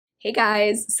Hey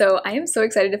guys! So I am so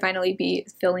excited to finally be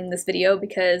filming this video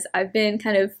because I've been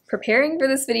kind of preparing for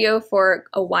this video for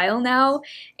a while now,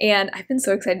 and I've been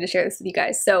so excited to share this with you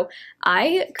guys. So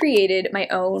I created my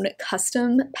own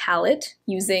custom palette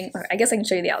using, or I guess I can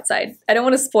show you the outside. I don't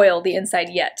want to spoil the inside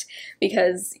yet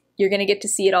because you're going to get to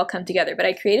see it all come together, but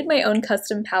I created my own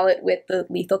custom palette with the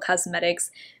Lethal Cosmetics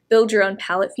Build Your Own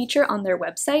Palette feature on their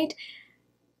website.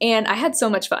 And I had so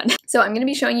much fun. So I'm going to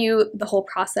be showing you the whole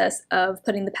process of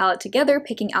putting the palette together,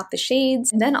 picking out the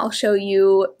shades, and then I'll show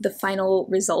you the final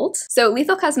results. So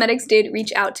Lethal Cosmetics did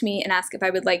reach out to me and ask if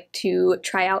I would like to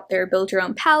try out their Build Your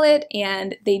Own palette,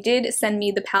 and they did send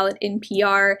me the palette in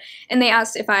PR, and they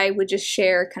asked if I would just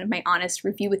share kind of my honest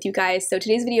review with you guys. So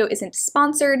today's video isn't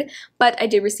sponsored, but I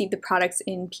did receive the products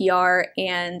in PR,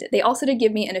 and they also did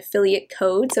give me an affiliate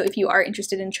code. So if you are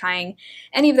interested in trying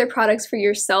any of their products for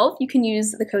yourself, you can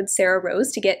use the code Sarah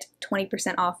Rose to get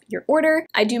 20% off your order.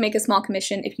 I do make a small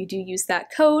commission if you do use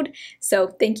that code, so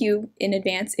thank you in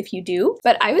advance if you do.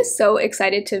 But I was so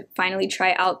excited to finally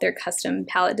try out their custom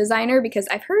palette designer because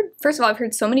I've heard, first of all, I've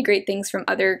heard so many great things from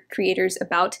other creators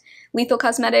about Lethal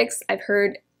Cosmetics. I've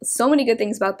heard so many good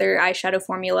things about their eyeshadow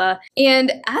formula.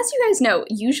 And as you guys know,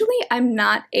 usually I'm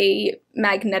not a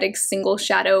magnetic single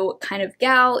shadow kind of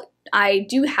gal. I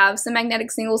do have some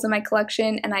magnetic singles in my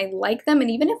collection and I like them, and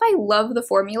even if I love the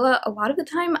formula, a lot of the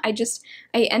time I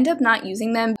end up not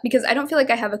using them because I don't feel like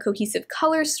I have a cohesive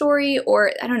color story,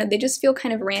 or I don't know, they just feel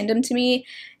kind of random to me.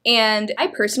 And I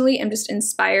personally am just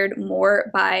inspired more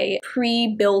by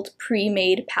pre-built,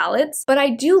 pre-made palettes. But I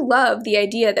do love the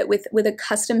idea that with a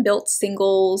custom-built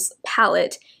singles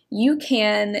palette, you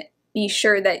can be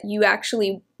sure that you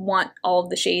actually want all of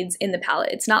the shades in the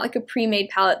palette. It's not like a pre-made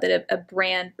palette that a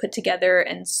brand put together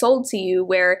and sold to you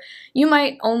where you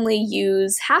might only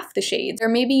use half the shades, or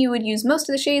maybe you would use most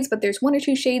of the shades but there's one or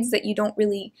two shades that you don't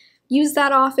really use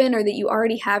that often or that you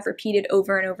already have repeated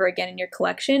over and over again in your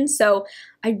collection. So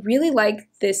I really like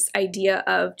this idea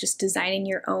of just designing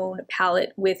your own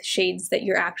palette with shades that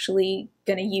you're actually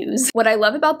gonna use. What I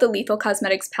love about the Lethal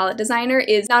Cosmetics palette designer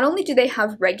is not only do they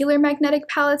have regular magnetic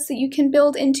palettes that you can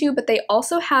build into, but they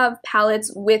also have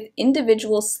palettes with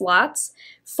individual slots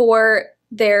for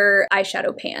their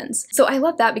eyeshadow pans. So I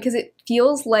love that because it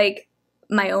feels like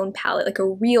my own palette, like a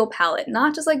real palette,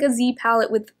 not just like a Z palette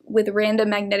with random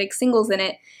magnetic singles in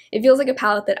it. It feels like a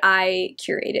palette that I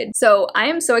curated. So I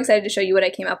am so excited to show you what I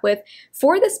came up with.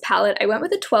 For this palette, I went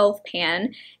with a 12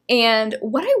 pan, and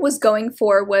what I was going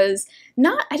for was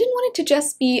I didn't want it to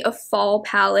just be a fall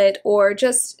palette or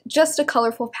just a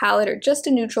colorful palette or just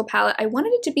a neutral palette. I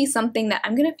wanted it to be something that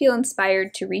I'm gonna feel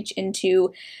inspired to reach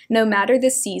into no matter the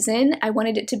season. I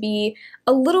wanted it to be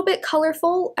a little bit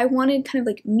colorful. I wanted kind of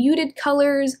like muted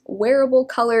colors, wearable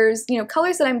colors, you know,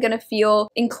 colors that I'm gonna feel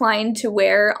inclined to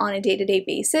wear on a day-to-day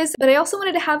basis. But I also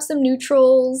wanted to have some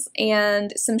neutrals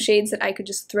and some shades that I could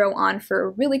just throw on for a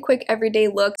really quick everyday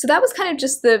look. So that was kind of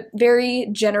just the very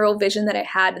general vision that I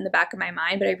had in the back of my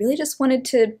mind, but I really just wanted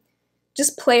to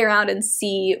just play around and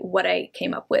see what I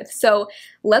came up with. So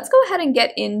let's go ahead and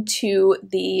get into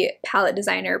the palette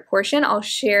designer portion. I'll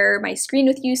share my screen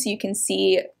with you so you can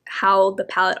see how the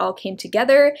palette all came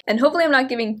together. And hopefully I'm not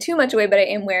giving too much away, but I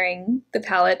am wearing the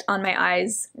palette on my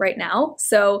eyes right now.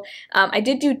 So I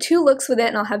did do 2 looks with it,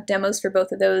 and I'll have demos for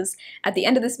both of those at the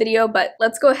end of this video, but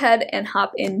let's go ahead and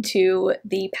hop into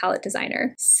the palette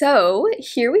designer. So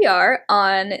here we are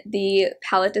on the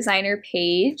palette designer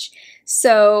page.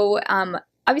 So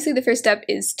obviously the first step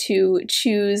is to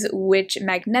choose which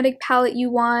magnetic palette you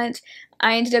want.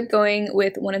 I ended up going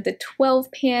with one of the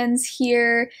 12 pans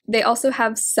here. They also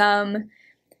have some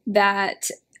that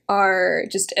are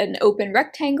just an open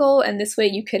rectangle, and this way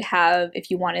you could have, if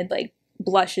you wanted like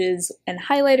blushes and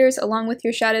highlighters along with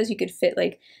your shadows, you could fit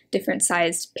like different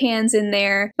sized pans in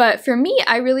there. But for me,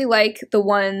 I really like the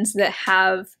ones that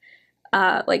have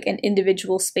like an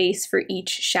individual space for each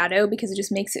shadow because it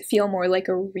just makes it feel more like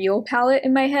a real palette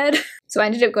in my head. So I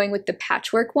ended up going with the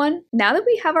patchwork one. Now that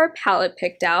we have our palette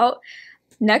picked out,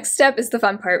 next step is the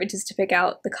fun part, which is to pick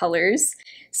out the colors.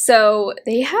 So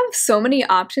they have so many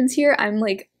options here, I'm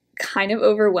like kind of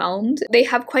overwhelmed. They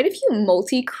have quite a few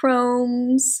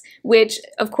multi-chromes, which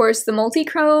of course the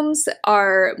multi-chromes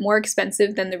are more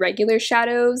expensive than the regular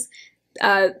shadows.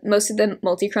 Most of the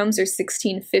multi-chromes are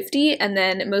 $16.50, and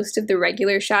then most of the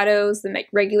regular shadows, the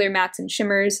regular mattes and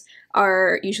shimmers,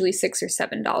 are usually $6 or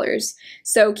 $7.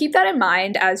 So keep that in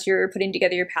mind as you're putting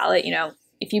together your palette. You know,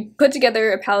 if you put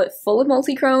together a palette full of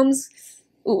multi-chromes,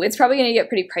 ooh, it's probably gonna get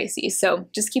pretty pricey, so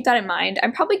just keep that in mind.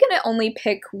 I'm probably gonna only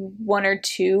pick 1 or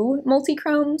 2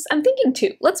 multi-chromes. I'm thinking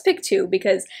 2. Let's pick 2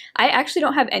 because I actually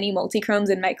don't have any multi-chromes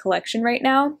in my collection right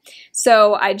now,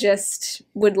 so I just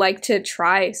would like to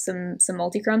try some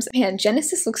multi-chromes. Man,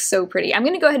 Genesis looks so pretty. I'm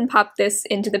gonna go ahead and pop this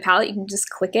into the palette. You can just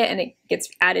click it and it gets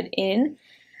added in.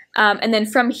 And then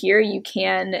from here, you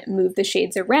can move the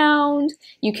shades around,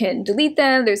 you can delete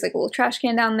them, there's like a little trash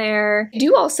can down there. I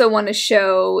do also want to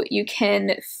show you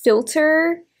can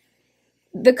filter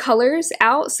the colors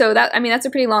out, so that, I mean, that's a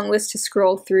pretty long list to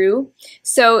scroll through.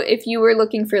 So if you were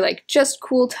looking for like just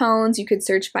cool tones, you could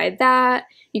search by that.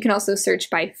 You can also search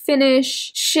by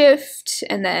finish, shift,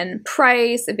 and then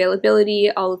price,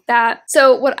 availability, all of that.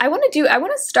 So what I want to do, I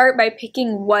want to start by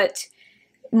picking what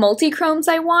multi-chromes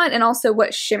I want and also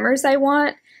what shimmers I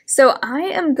want. So I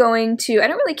am going to, I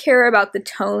don't really care about the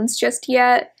tones just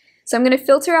yet, so I'm going to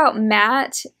filter out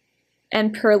matte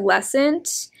and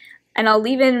pearlescent, and I'll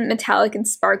leave in metallic and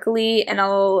sparkly, and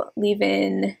I'll leave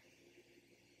in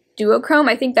duochrome.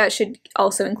 I think that should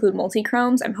also include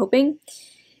multi-chromes, I'm hoping.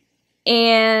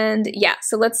 And yeah,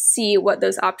 so let's see what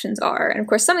those options are. And of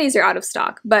course some of these are out of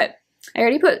stock, but I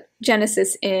already put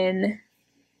Genesis in.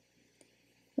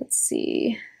 Let's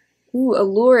see. Ooh,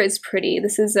 Allure is pretty.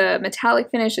 This is a metallic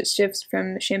finish. It shifts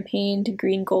from champagne to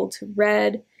green, gold to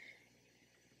red.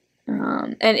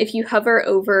 And if you hover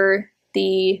over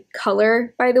the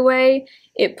color, by the way,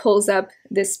 it pulls up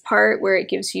this part where it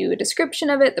gives you a description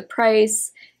of it, the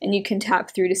price, and you can tap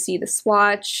through to see the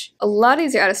swatch. A lot of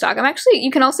these are out of stock.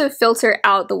 You can also filter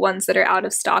out the ones that are out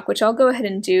of stock, which I'll go ahead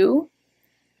and do.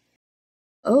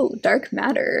 Oh, Dark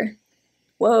Matter.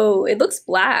 Whoa, it looks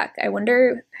black. I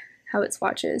wonder how it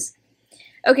swatches.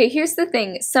 Okay, here's the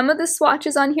thing. Some of the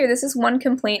swatches on here, this is one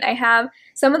complaint I have.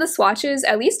 Some of the swatches,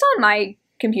 at least on my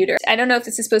computer, I don't know if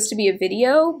this is supposed to be a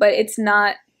video, but it's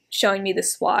not showing me the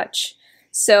swatch.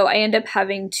 So I end up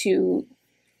having to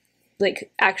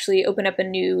like actually open up a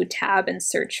new tab and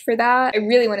search for that. I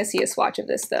really want to see a swatch of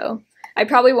this though. I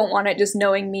probably won't want it just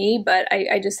knowing me, but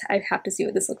I have to see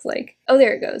what this looks like. Oh,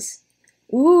 there it goes.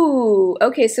 Ooh,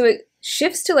 okay, so it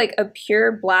shifts to like a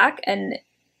pure black, and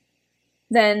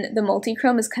then the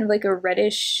multi-chrome is kind of like a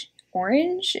reddish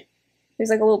orange. There's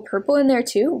like a little purple in there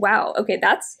too. Wow, okay,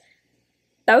 that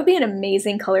would be an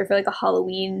amazing color for like a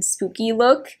Halloween spooky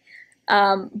look.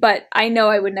 But I know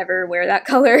I would never wear that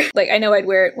color. Like, I know I'd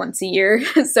wear it once a year,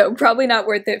 so probably not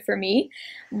worth it for me,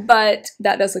 but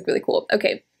that does look really cool.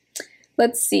 Okay,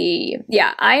 let's see.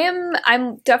 Yeah,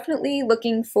 I'm definitely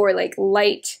looking for like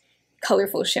light,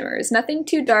 colorful shimmers. Nothing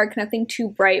too dark, nothing too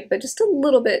bright, but just a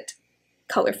little bit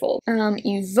colorful.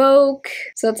 Evoke,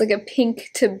 so that's like a pink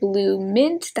to blue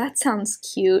mint. That sounds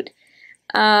cute.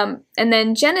 And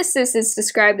then Genesis is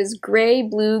described as gray,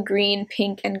 blue, green,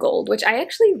 pink, and gold, which I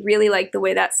actually really like the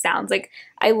way that sounds. Like,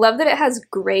 I love that it has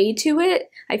gray to it.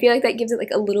 I feel like that gives it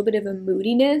like a little bit of a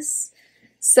moodiness.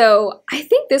 So I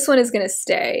think this one is gonna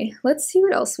stay. Let's see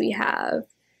what else we have.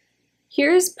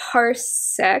 Here's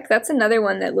Parsec. That's another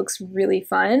one that looks really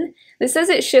fun. This says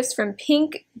it shifts from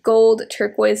pink, gold,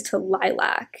 turquoise to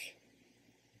lilac.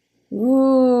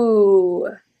 Ooh.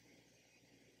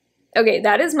 Okay,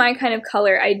 that is my kind of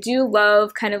color. I do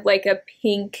love kind of like a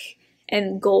pink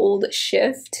and gold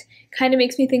shift. Kind of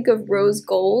makes me think of rose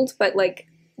gold, but like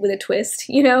with a twist,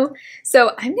 you know?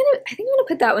 So I think I'm gonna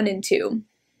put that one in too.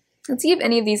 Let's see if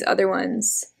any of these other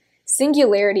ones.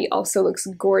 Singularity also looks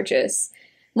gorgeous.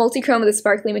 Multi-chrome with a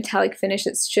sparkly metallic finish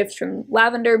that shifts from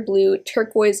lavender, blue,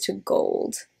 turquoise to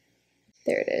gold.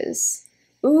 There it is.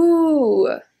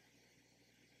 Ooh.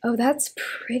 Oh, that's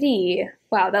pretty.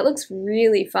 Wow, that looks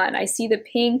really fun. I see the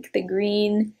pink, the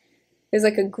green. There's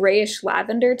like a grayish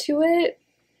lavender to it.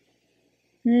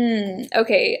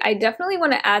 Okay, I definitely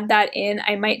want to add that in.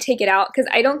 I might take it out because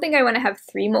I don't think I want to have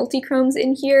 3 multi-chromes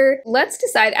in here. Let's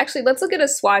decide. Actually, let's look at a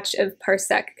swatch of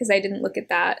Parsec because I didn't look at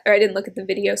that, or I didn't look at the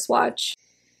video swatch.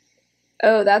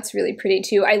 Oh, that's really pretty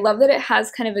too. I love that it has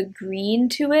kind of a green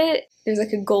to it. There's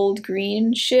like a gold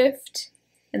green shift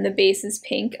and the base is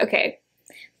pink. Okay,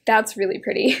 that's really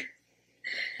pretty.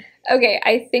 Okay,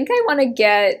 I think I want to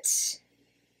get...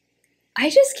 I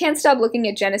just can't stop looking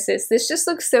at Genesis. This just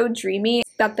looks so dreamy.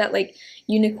 It's got that like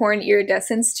unicorn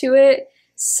iridescence to it.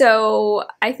 So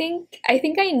I think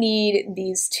I need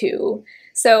these two.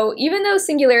 So even though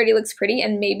Singularity looks pretty,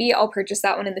 and maybe I'll purchase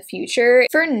that one in the future,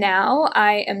 for now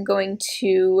I am going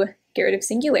to get rid of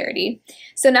Singularity.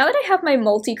 So now that I have my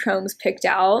multi-chromes picked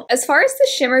out, as far as the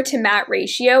shimmer to matte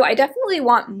ratio, I definitely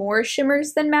want more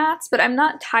shimmers than mattes, but I'm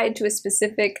not tied to a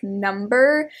specific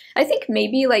number. I think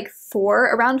maybe like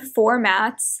around 4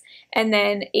 mattes and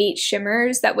then 8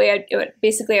 shimmers. That way I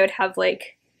would have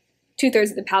like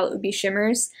 2/3 of the palette would be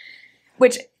shimmers,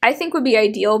 which I think would be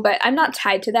ideal, but I'm not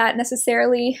tied to that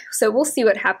necessarily, so we'll see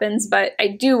what happens, but I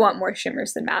do want more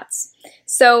shimmers than mattes.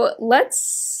 So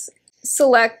let's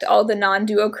select all the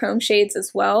non-duochrome shades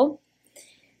as well,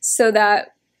 so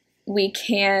that we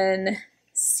can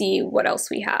see what else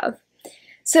we have.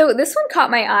 So this one caught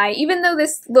my eye. Even though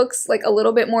this looks like a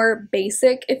little bit more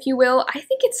basic, if you will, I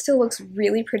think it still looks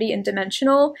really pretty and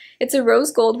dimensional. It's a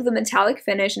rose gold with a metallic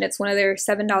finish, and it's one of their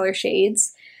 $7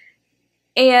 shades.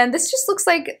 And this just looks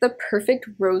like the perfect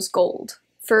rose gold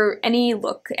for any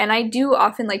look. And I do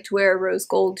often like to wear a rose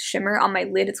gold shimmer on my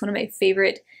lid. It's one of my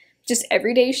favorite just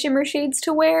everyday shimmer shades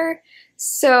to wear.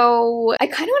 So I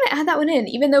kind of want to add that one in,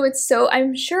 even though it's so,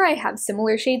 I'm sure I have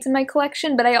similar shades in my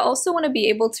collection, but I also want to be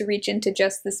able to reach into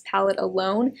just this palette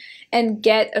alone and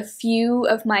get a few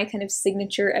of my kind of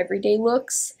signature everyday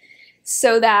looks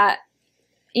so that,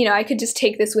 you know, I could just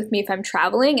take this with me if I'm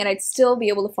traveling and I'd still be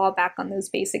able to fall back on those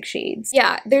basic shades.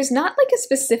 Yeah, there's not like a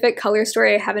specific color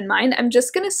story I have in mind. I'm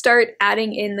just gonna start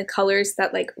adding in the colors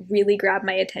that like really grab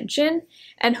my attention,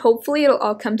 and hopefully it'll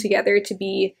all come together to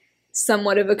be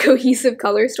somewhat of a cohesive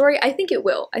color story. I think it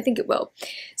will. I think it will.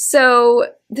 So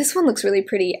this one looks really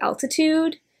pretty.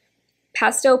 Altitude,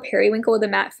 pastel periwinkle with a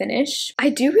matte finish. I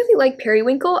do really like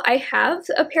periwinkle. I have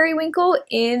a periwinkle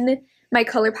in my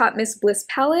ColourPop Miss Bliss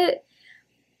palette,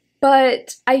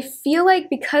 but I feel like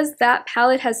because that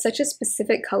palette has such a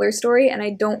specific color story and I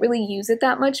don't really use it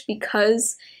that much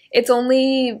because it's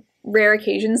only rare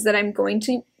occasions that I'm going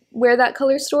to wear that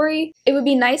color story, it would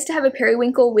be nice to have a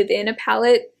periwinkle within a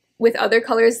palette with other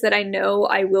colors that I know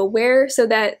I will wear, so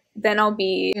that then I'll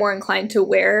be more inclined to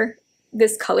wear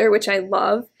this color, which I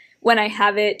love, when I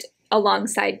have it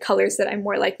alongside colors that I'm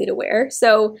more likely to wear.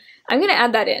 So I'm gonna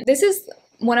add that in. This is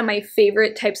one of my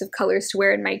favorite types of colors to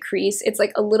wear in my crease. It's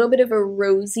like a little bit of a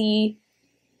rosy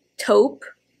taupe.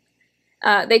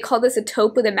 They call this a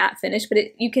taupe with a matte finish, but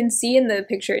you can see in the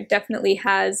picture it definitely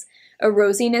has a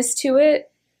rosiness to it.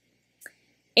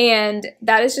 And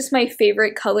that is just my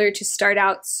favorite color to start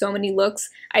out so many looks.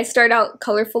 I start out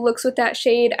colorful looks with that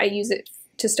shade. I use it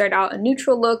to start out a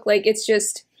neutral look. Like, it's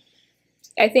just,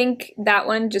 I think that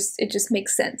one it just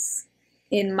makes sense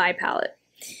in my palette.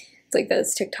 It's like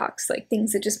those TikToks, like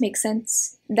things that just make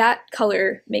sense. That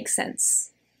color makes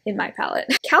sense in my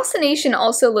palette. Calcination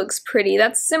also looks pretty.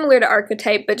 That's similar to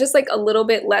Archetype, but just like a little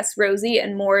bit less rosy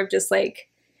and more of just like,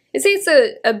 I'd say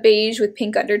it's a beige with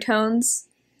pink undertones.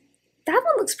 That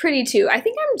one looks pretty too. I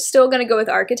think I'm still gonna go with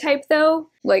Archetype though.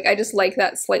 Like, I just like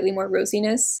that slightly more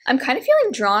rosiness. I'm kind of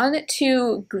feeling drawn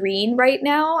to green right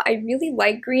now. I really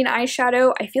like green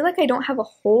eyeshadow. I feel like I don't have a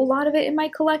whole lot of it in my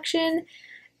collection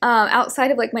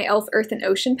outside of like my e.l.f. Earth and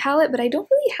Ocean palette, but I don't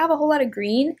really have a whole lot of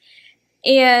green.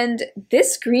 And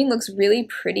this green looks really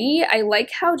pretty. I like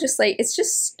how just like, it's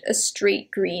just a straight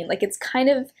green. Like, it's kind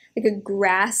of like a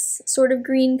grass sort of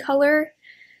green color.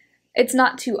 It's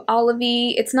not too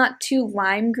olivey, it's not too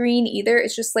lime green either,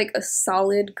 it's just like a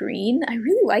solid green. I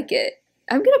really like it.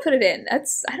 I'm gonna put it in.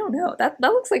 I don't know, that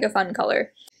looks like a fun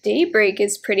color. Daybreak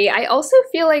is pretty. I also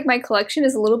feel like my collection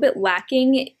is a little bit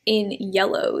lacking in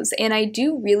yellows, and I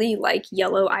do really like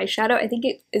yellow eyeshadow. I think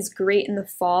it is great in the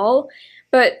fall,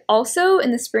 but also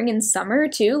in the spring and summer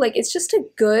too. Like, it's just a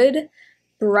good,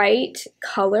 bright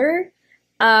color.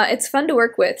 It's fun to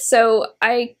work with, so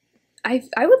I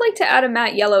would like to add a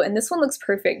matte yellow, and this one looks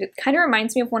perfect. It kind of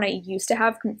reminds me of one I used to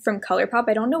have from ColourPop.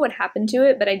 I don't know what happened to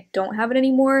it, but I don't have it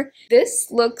anymore.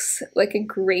 This looks like a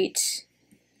great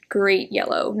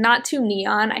yellow. Not too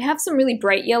neon. I have some really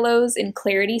bright yellows in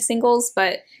Clarity singles,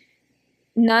 but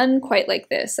none quite like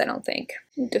this, I don't think.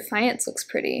 Defiance looks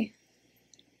pretty.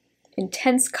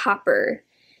 Intense Copper.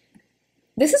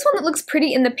 This is one that looks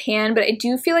pretty in the pan, but I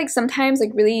do feel like sometimes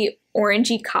like really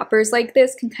orangey coppers like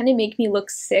this can kind of make me look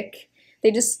sick. They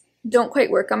just don't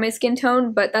quite work on my skin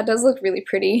tone, but that does look really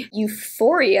pretty.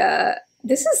 Euphoria.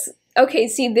 This is, okay,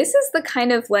 see, this is the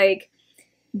kind of like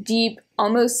deep,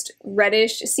 almost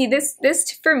reddish. See, this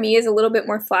for me is a little bit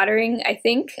more flattering, I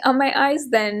think, on my eyes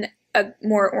than a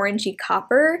more orangey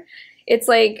copper. It's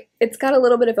like, it's got a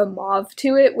little bit of a mauve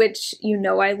to it, which you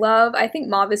know I love. I think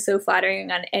mauve is so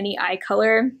flattering on any eye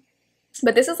color,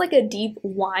 but this is like a deep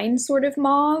wine sort of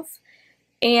mauve.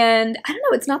 And I don't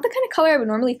know, it's not the kind of color I would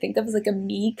normally think of as like a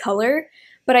me color,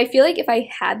 but I feel like if I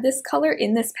had this color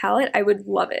in this palette, I would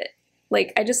love it.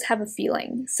 Like, I just have a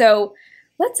feeling. So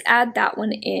let's add that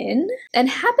one in. And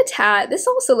Habitat, this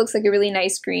also looks like a really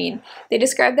nice green. They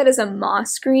describe that as a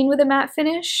moss green with a matte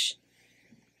finish.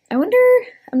 I wonder,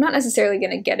 I'm not necessarily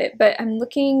gonna get it, but I'm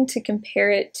looking to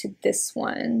compare it to this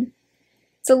one.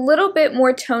 It's a little bit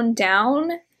more toned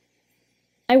down.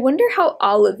 I wonder how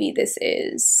olivey this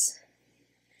is.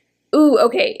 Ooh,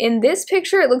 okay, in this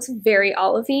picture it looks very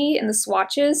olivey in the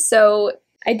swatches, so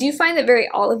I do find that very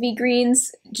olivey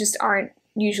greens just aren't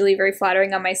usually very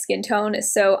flattering on my skin tone,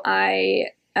 so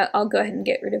I'll go ahead and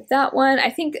get rid of that one. I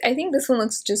think this one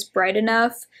looks just bright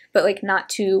enough, but like not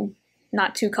too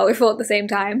colorful at the same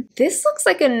time. This looks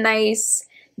like a nice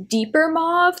deeper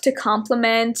mauve to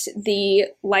complement the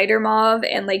lighter mauve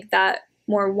and like that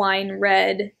more wine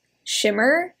red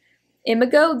shimmer.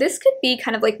 Imago, this could be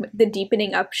kind of like the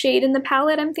deepening up shade in the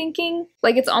palette, I'm thinking.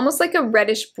 Like it's almost like a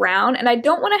reddish brown, and I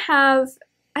don't want to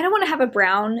have a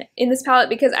brown in this palette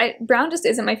because brown just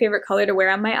isn't my favorite color to wear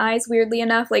on my eyes, weirdly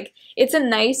enough. Like it's a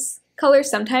nice color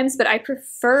sometimes, but I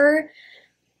prefer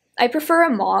a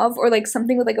mauve or like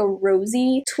something with like a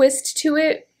rosy twist to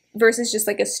it versus just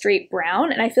like a straight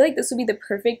brown, and I feel like this would be the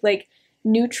perfect like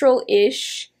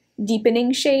neutral-ish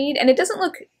deepening shade, and it doesn't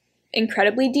look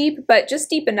incredibly deep, but just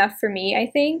deep enough for me, I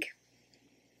think.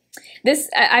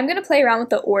 I'm gonna play around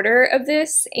with the order of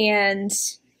this, and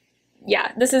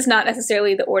yeah, this is not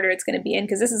necessarily the order it's gonna be in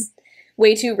because this is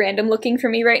way too random looking for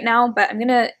me right now, but I'm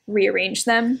gonna rearrange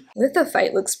them.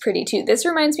 Lithium looks pretty too. This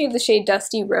reminds me of the shade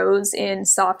Dusty Rose in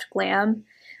Soft Glam,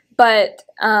 but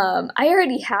I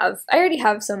already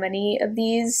have so many of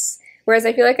these, whereas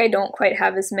I feel like I don't quite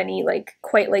have as many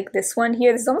quite like this one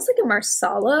here. This is almost like a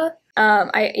Marsala.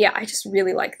 I just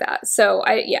really like that. So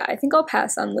I think I'll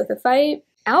pass on Lithium.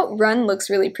 Outrun looks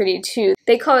really pretty too.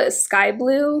 They call it sky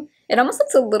blue. It almost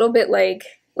looks a little bit like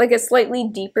a slightly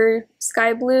deeper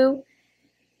sky blue,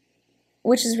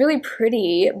 which is really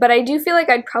pretty, but I do feel like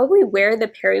I'd probably wear the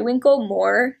periwinkle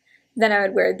more than I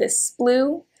would wear this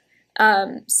blue.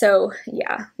 So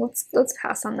yeah, let's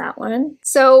pass on that one.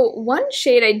 So one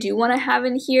shade I do want to have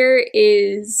in here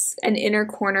is an inner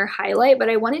corner highlight, but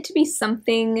I want it to be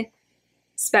something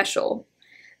special.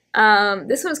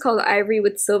 This one is called Ivory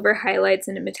with silver highlights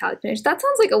and a metallic finish. That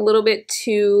sounds like a little bit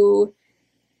too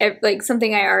like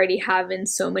something I already have in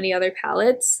so many other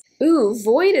palettes. Ooh,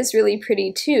 Void is really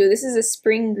pretty too. This is a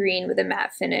spring green with a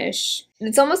matte finish.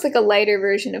 It's almost like a lighter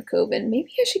version of Coven.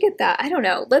 Maybe I should get that. I don't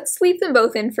know. Let's leave them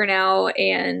both in for now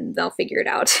and I'll figure it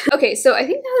out. Okay, so I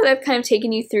think now that I've kind of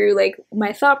taken you through like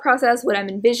my thought process, what I'm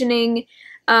envisioning,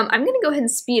 I'm gonna go ahead and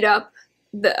speed up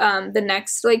the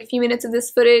next like few minutes of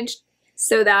this footage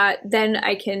so that then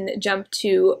I can jump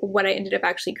to what I ended up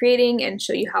actually creating and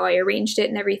show you how I arranged it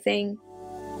and everything.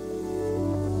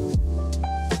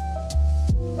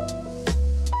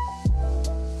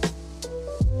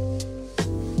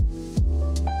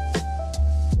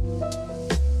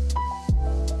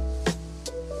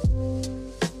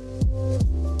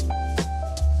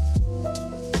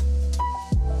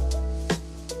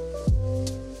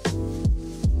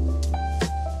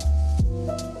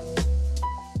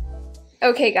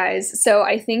 Okay guys, so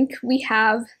I think we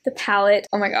have the palette.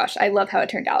 Oh my gosh, I love how it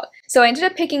turned out. So I ended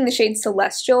up picking the shade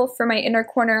Celestial for my inner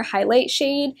corner highlight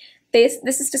shade. This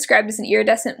is described as an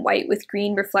iridescent white with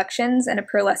green reflections and a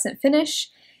pearlescent finish.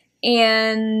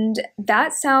 And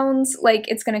that sounds like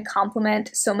it's going to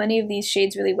complement so many of these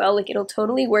shades really well. Like it'll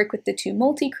totally work with the two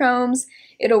multi-chromes,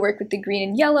 it'll work with the green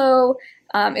and yellow,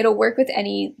 it'll work with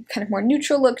any kind of more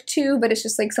neutral look too, but it's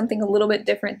just like something a little bit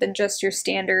different than just your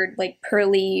standard like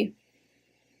pearly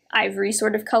ivory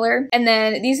sort of color. And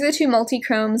then these are the two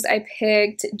multi-chromes I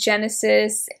picked,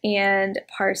 Genesis and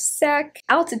Parsec.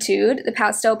 Altitude, the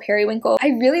pastel periwinkle.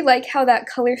 I really like how that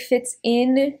color fits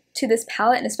in to this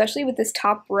palette, and especially with this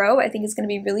top row, I think it's going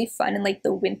to be really fun in like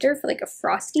the winter for like a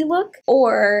frosty look,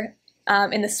 or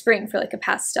in the spring for like a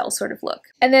pastel sort of look.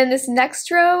 And then this next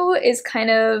row is kind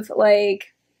of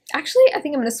like, actually I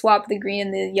think I'm going to swap the green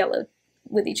and the yellow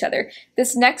with each other.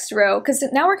 This next row, because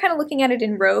now we're kind of looking at it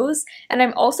in rows, and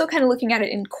I'm also kind of looking at it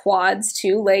in quads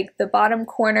too, like the bottom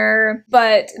corner,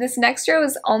 but this next row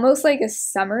is almost like a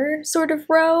summer sort of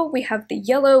row. We have the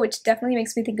yellow, which definitely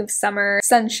makes me think of summer,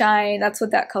 sunshine, that's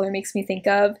what that color makes me think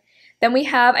of. Then we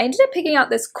have, I ended up picking out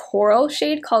this coral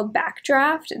shade called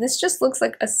Backdraft. This just looks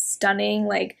like a stunning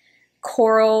like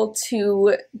coral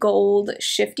to gold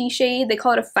shifty shade. They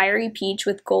call it a fiery peach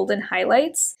with golden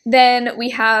highlights. Then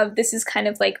we have, this is kind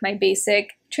of like my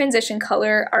basic transition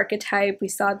color, Archetype, we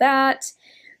saw that.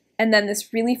 And then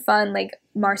this really fun like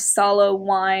Marsala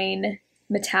wine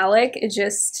metallic. It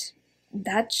just,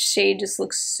 that shade just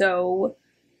looks so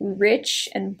rich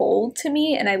and bold to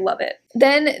me, and I love it.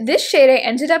 Then this shade I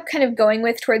ended up kind of going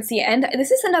with towards the end. This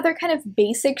is another kind of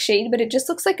basic shade, but it just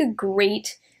looks like a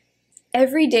great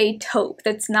everyday taupe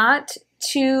that's not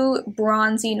too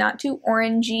bronzy, not too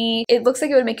orangey. It looks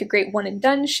like it would make a great one and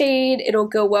done shade. It'll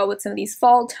go well with some of these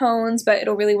fall tones, but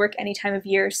it'll really work any time of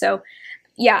year. So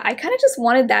yeah, I kind of just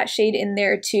wanted that shade in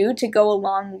there too to go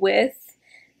along with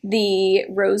the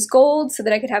rose gold so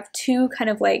that I could have two kind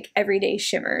of like everyday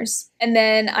shimmers. And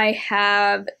then I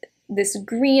have this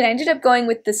green. I ended up going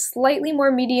with the slightly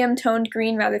more medium toned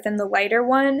green rather than the lighter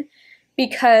one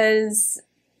because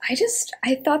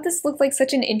I thought this looked like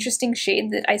such an interesting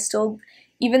shade that I still,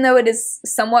 even though it is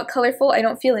somewhat colorful, I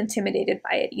don't feel intimidated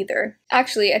by it either.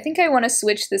 Actually, I think I want to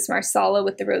switch this Marsala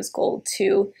with the rose gold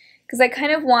too, because I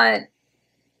kind of want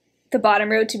the bottom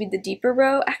row to be the deeper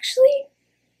row. Actually,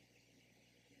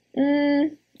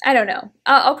 I don't know.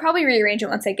 I'll probably rearrange it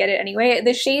once I get it anyway.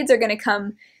 The shades are going to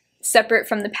come separate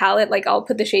from the palette. Like, I'll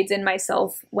put the shades in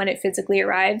myself when it physically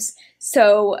arrives.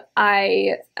 So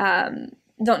I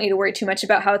don't need to worry too much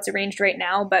about how it's arranged right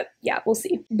now, but yeah, we'll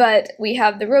see. But we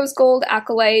have the rose gold,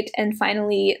 Acolyte, and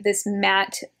finally this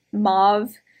matte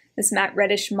mauve, this matte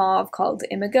reddish mauve called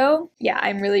Imago. Yeah,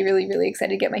 I'm really, really, really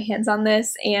excited to get my hands on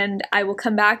this, and I will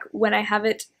come back when I have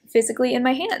it physically in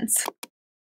my hands.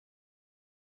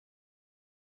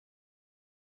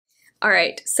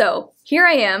 Alright, so here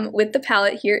I am with the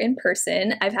palette here in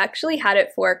person. I've actually had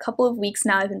it for a couple of weeks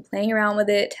now. I've been playing around with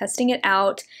it, testing it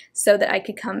out so that I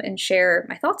could come and share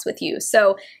my thoughts with you.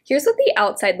 So here's what the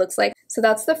outside looks like. So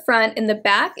that's the front. In the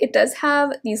back, it does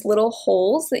have these little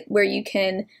holes where you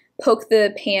can poke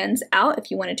the pans out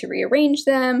if you wanted to rearrange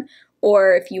them,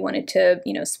 or if you wanted to,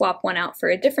 you know, swap one out for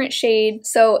a different shade.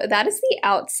 So that is the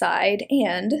outside,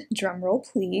 and drum roll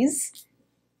please.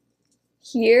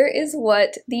 Here is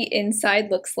what the inside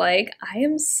looks like. I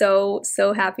am so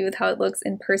happy with how it looks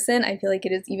in person. I feel like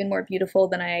it is even more beautiful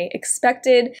than I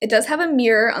expected. It does have a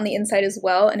mirror on the inside as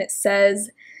well, and it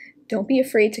says, "Don't be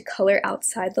afraid to color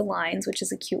outside the lines," which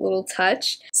is a cute little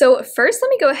touch. So first, let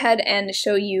me go ahead and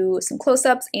show you some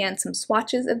close-ups and some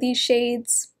swatches of these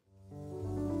shades.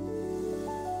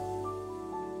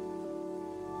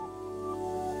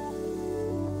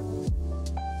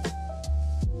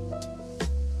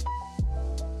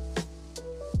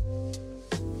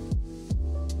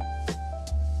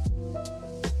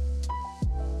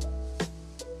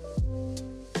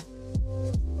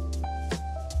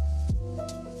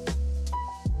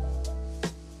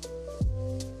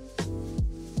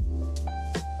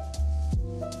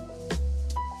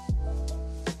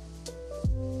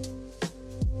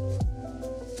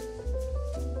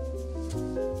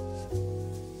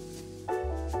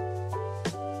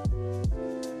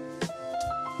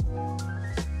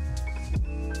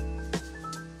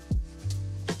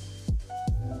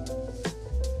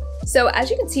 So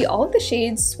as you can see, all of the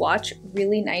shades swatch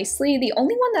really nicely. The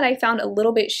only one that I found a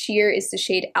little bit sheer is the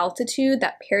shade Altitude,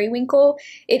 that periwinkle.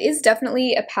 It is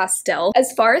definitely a pastel.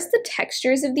 As far as the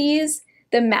textures of these,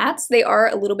 the mattes, they are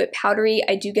a little bit powdery.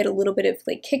 I do get a little bit of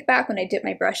like kickback when I dip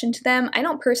my brush into them. I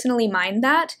don't personally mind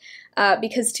that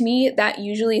because to me that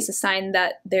usually is a sign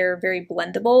that they're very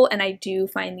blendable, and I do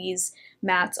find these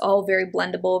mattes all very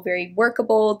blendable, very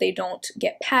workable. They don't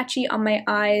get patchy on my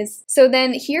eyes. So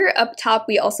then here up top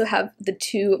we also have the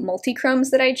two multi-chromes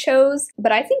that I chose,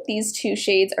 but I think these two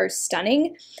shades are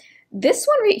stunning. This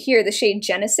one right here, the shade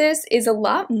Genesis, is a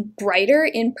lot brighter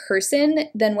in person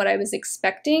than what I was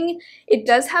expecting. It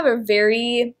does have a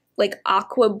very like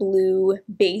aqua blue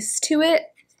base to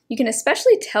it. You can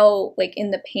especially tell like in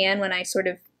the pan when I sort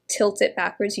of tilt it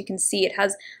backwards, you can see it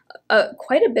has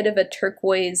quite a bit of a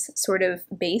turquoise sort of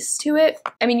base to it.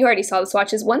 I mean, you already saw the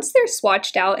swatches. Once they're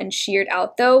swatched out and sheared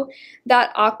out though,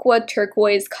 that aqua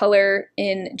turquoise color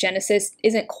in Genesis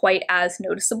isn't quite as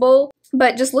noticeable.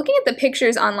 But just looking at the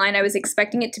pictures online, I was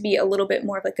expecting it to be a little bit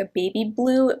more of like a baby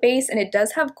blue base, and it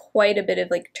does have quite a bit of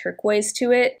like turquoise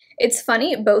to it. It's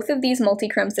funny, both of these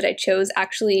multi-chromes that I chose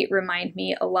actually remind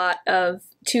me a lot of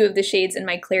two of the shades in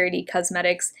my CRUELTY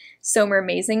Cosmetics So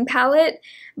Mermazing palette,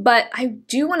 but I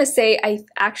do want to say I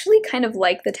actually kind of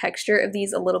like the texture of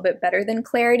these a little bit better than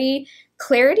CRUELTY.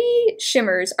 CRUELTY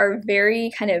shimmers are very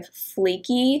kind of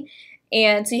flaky,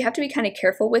 and so you have to be kind of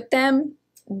careful with them.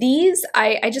 These,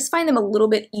 I just find them a little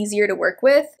bit easier to work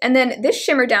with. And then this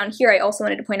shimmer down here, I also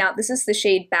wanted to point out, this is the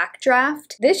shade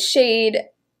Backdraft. This shade,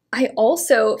 I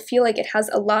also feel like it has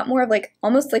a lot more of like,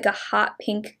 almost like a hot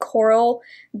pink coral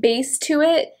base to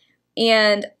it.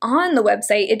 And on the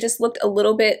website, it just looked a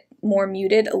little bit more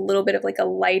muted, a little bit of like a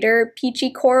lighter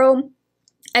peachy coral.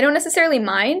 I don't necessarily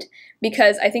mind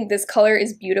because I think this color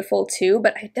is beautiful too,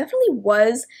 but I definitely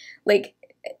was like,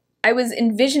 I was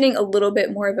envisioning a little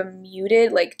bit more of a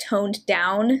muted, like toned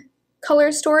down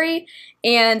color story,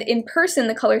 and in person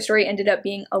the color story ended up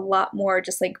being a lot more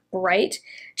just like bright,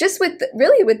 just with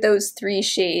really with those three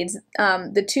shades,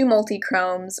 the two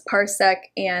multi-chromes, Parsec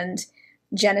and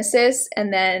Genesis,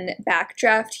 and then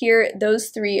Backdraft here. Those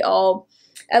three all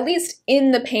at least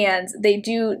in the pans,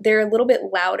 they're a little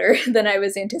bit louder than I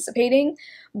was anticipating,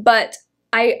 but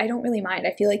I don't really mind.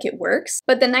 I feel like it works.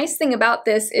 But the nice thing about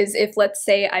this is if, let's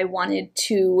say, I wanted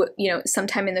to,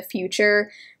 sometime in the future,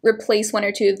 replace one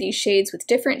or two of these shades with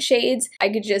different shades, I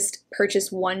could just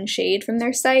purchase one shade from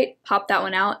their site, pop that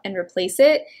one out, and replace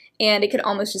it. And it could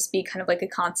almost just be kind of like a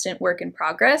constant work in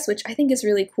progress, which I think is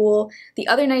really cool. The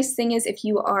other nice thing is if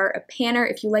you are a panner,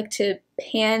 if you like to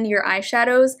pan your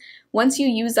eyeshadows, once you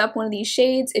use up one of these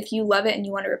shades, if you love it and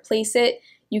you want to replace it,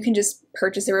 you can just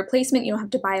purchase a replacement. You don't have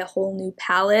to buy a whole new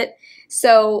palette.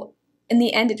 So in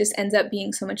the end, it just ends up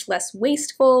being so much less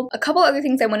wasteful. A couple other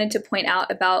things I wanted to point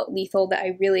out about Lethal that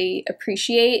I really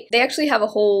appreciate. They actually have a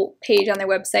whole page on their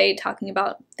website talking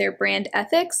about their brand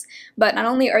ethics, but not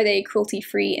only are they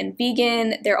cruelty-free and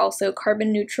vegan, they're also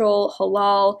carbon neutral,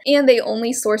 halal, and they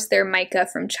only source their mica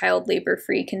from child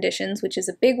labor-free conditions, which is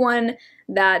a big one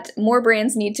that more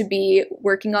brands need to be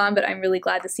working on, but I'm really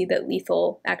glad to see that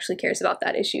Lethal actually cares about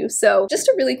that issue. So just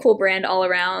a really cool brand all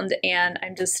around, and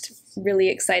I'm just really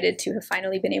excited to have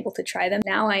finally been able to try them.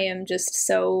 Now I am just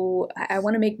so, I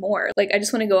want to make more. Like, I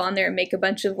just want to go on there and make a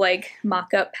bunch of like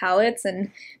mock-up palettes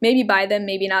and maybe buy them,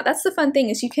 maybe not. That's the fun thing,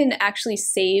 is you can actually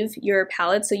save your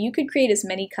palettes, so you could create as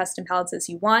many custom palettes as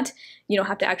you want. You don't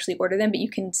have to actually order them, but you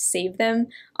can save them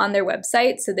on their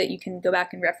website so that you can go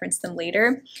back and reference them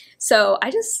later. So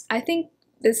I think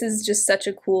this is just such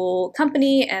a cool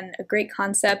company and a great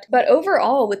concept. But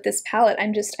overall with this palette,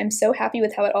 I'm so happy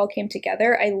with how it all came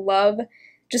together. I love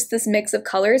just this mix of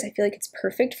colors. I feel like it's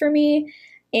perfect for me.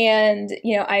 And,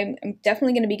 I'm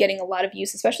definitely going to be getting a lot of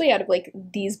use, especially out of like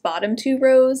these bottom two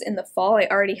rows in the fall. I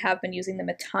already have been using them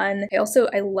a ton.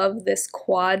 I love this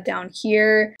quad down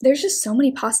here. There's just so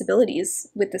many possibilities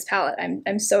with this palette.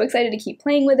 I'm so excited to keep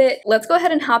playing with it. Let's go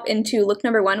ahead and hop into look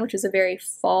number one, which is a very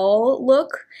fall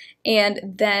look. And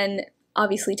then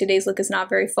obviously today's look is not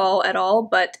very fall at all,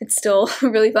 but it's still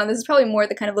really fun. This is probably more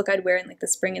the kind of look I'd wear in like the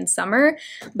spring and summer,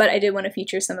 but I did want to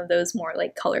feature some of those more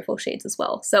like colorful shades as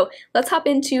well. So let's hop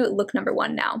into look number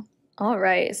one now. All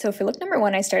right, so for look number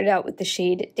one, I started out with the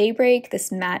shade Daybreak,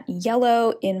 this matte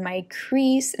yellow in my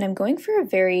crease, and I'm going for a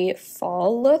very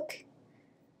fall look.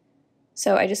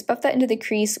 So I just buffed that into the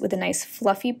crease with a nice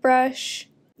fluffy brush.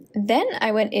 Then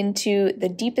I went into the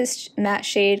deepest matte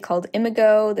shade called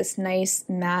Imago, this nice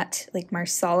matte like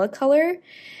Marsala color,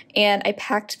 and I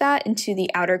packed that into the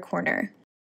outer corner.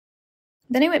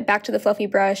 Then I went back to the fluffy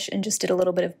brush and just did a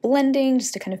little bit of blending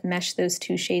just to kind of mesh those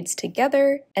two shades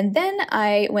together. And then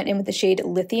I went in with the shade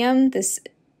Lithium, this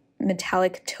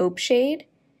metallic taupe shade,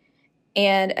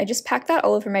 and I just packed that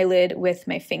all over my lid with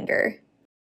my finger.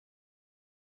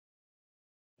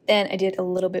 Then I did a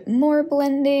little bit more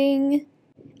blending.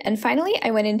 And finally,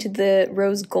 I went into the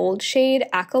rose gold shade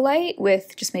Acolyte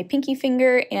with just my pinky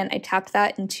finger, and I tapped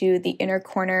that into the inner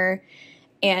corner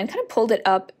and kind of pulled it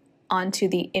up onto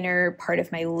the inner part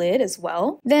of my lid as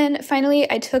well. Then finally,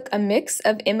 I took a mix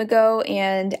of Imago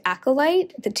and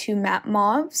Acolyte, the two matte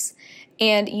mauves,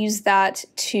 and used that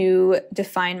to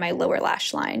define my lower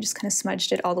lash line. Just kind of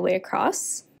smudged it all the way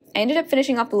across. I ended up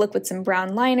finishing off the look with some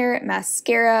brown liner,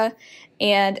 mascara,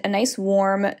 and a nice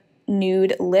warm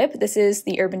nude lip. This is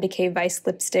the Urban Decay Vice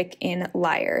lipstick in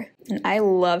Liar. And I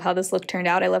love how this look turned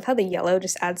out. I love how the yellow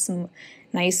just adds some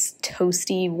nice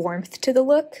toasty warmth to the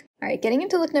look. All right, getting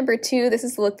into look number two, this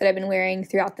is the look that I've been wearing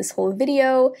throughout this whole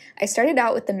video. I started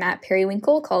out with the matte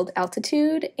periwinkle called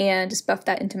Altitude and just buffed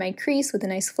that into my crease with a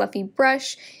nice fluffy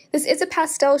brush. This is a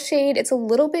pastel shade. It's a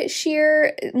little bit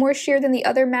sheer, more sheer than the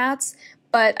other mattes,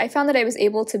 but I found that I was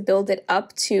able to build it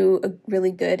up to a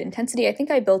really good intensity. I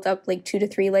think I built up like 2 to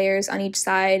 3 layers on each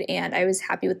side, and I was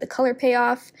happy with the color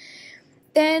payoff.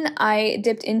 Then I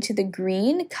dipped into the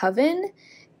green Coven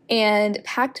and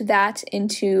packed that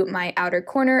into my outer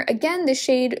corner. Again, this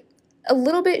shade a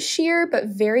little bit sheer, but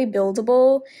very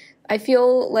buildable. I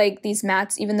feel like these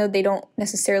mattes, even though they don't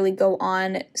necessarily go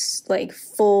on like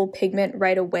full pigment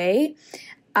right away,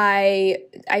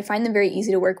 I find them very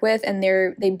easy to work with, and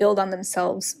they build on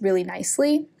themselves really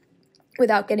nicely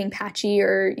without getting patchy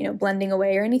or, blending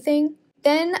away or anything.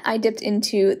 Then I dipped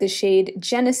into the shade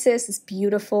Genesis, this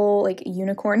beautiful like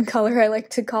unicorn color I like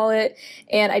to call it,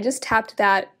 and I just tapped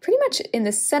that pretty much in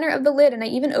the center of the lid, and I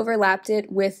even overlapped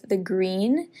it with the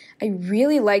green. I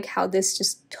really like how this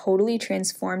just totally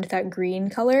transformed that green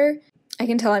color. I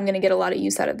can tell I'm going to get a lot of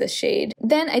use out of this shade.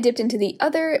 Then I dipped into the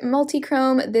other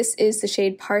multi-chrome. This is the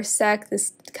shade Parsec,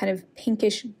 this kind of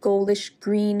pinkish, goldish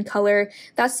green color.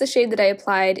 That's the shade that I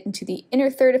applied into the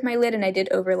inner third of my lid, and I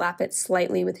did overlap it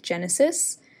slightly with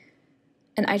Genesis.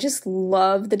 and I just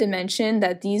love the dimension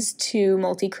that these two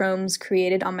multi-chromes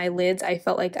created on my lids. I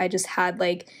felt like I just had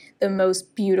like the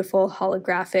most beautiful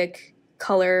holographic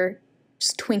color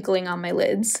just twinkling on my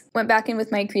lids. Went back in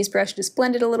with my crease brush, just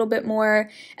blended a little bit more,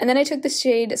 and then I took the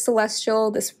shade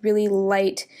Celestial, this really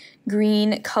light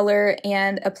green color,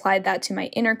 and applied that to my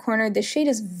inner corner. This shade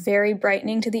is very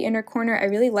brightening to the inner corner. I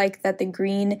really like that the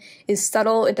green is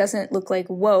subtle. It doesn't look like,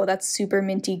 whoa, that's super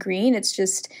minty green. It's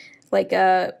just like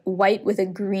a white with a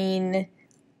green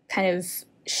kind of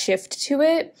shift to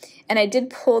it, and I did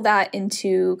pull that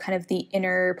into kind of the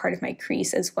inner part of my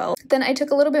crease as well. Then I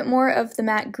took a little bit more of the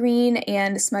matte green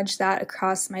and smudged that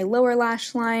across my lower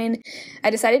lash line. I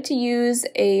decided to use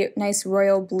a nice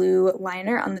royal blue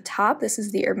liner on the top. This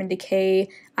is the Urban Decay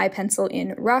eye pencil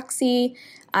in Roxy.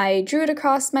 I drew it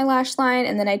across my lash line,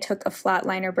 and then I took a flat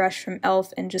liner brush from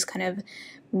e.l.f. and just kind of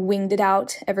winged it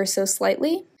out ever so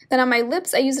slightly. Then on my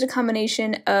lips, I used a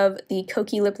combination of the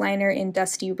Kokie lip liner in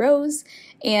Dusty Rose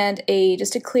and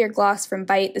just a clear gloss from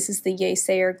Bite. This is the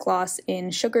Yeasayer gloss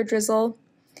in Sugar Drizzle.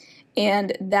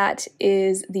 And that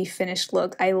is the finished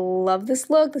look. I love this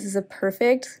look. This is a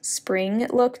perfect spring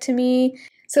look to me.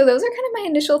 So those are kind of my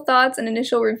initial thoughts and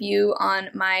initial review on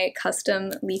my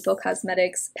custom Lethal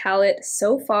Cosmetics palette.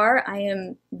 So far, I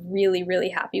am really, really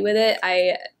happy with it.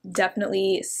 I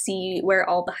definitely see where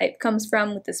all the hype comes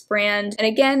from with this brand. And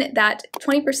again, that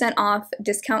 20% off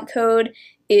discount code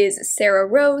is Sarah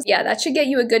Rose. Yeah, that should get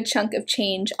you a good chunk of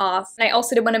change off. And I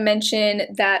also did want to mention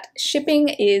that shipping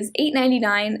is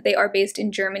 $8.99. They are based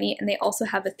in Germany, and they also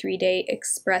have a 3-day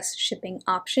express shipping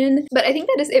option. But I think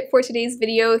that is it for today's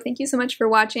video. Thank you so much for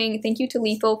watching. Thank you to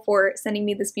Lethal for sending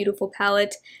me this beautiful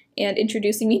palette and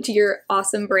introducing me to your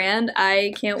awesome brand.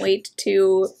 I can't wait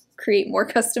to create more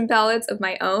custom palettes of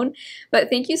my own. But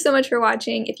thank you so much for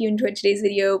watching. If you enjoyed today's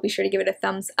video, be sure to give it a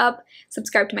thumbs up,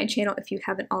 subscribe to my channel if you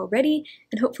haven't already,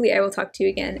 and hopefully I will talk to you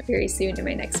again very soon in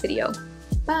my next video.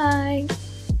 Bye!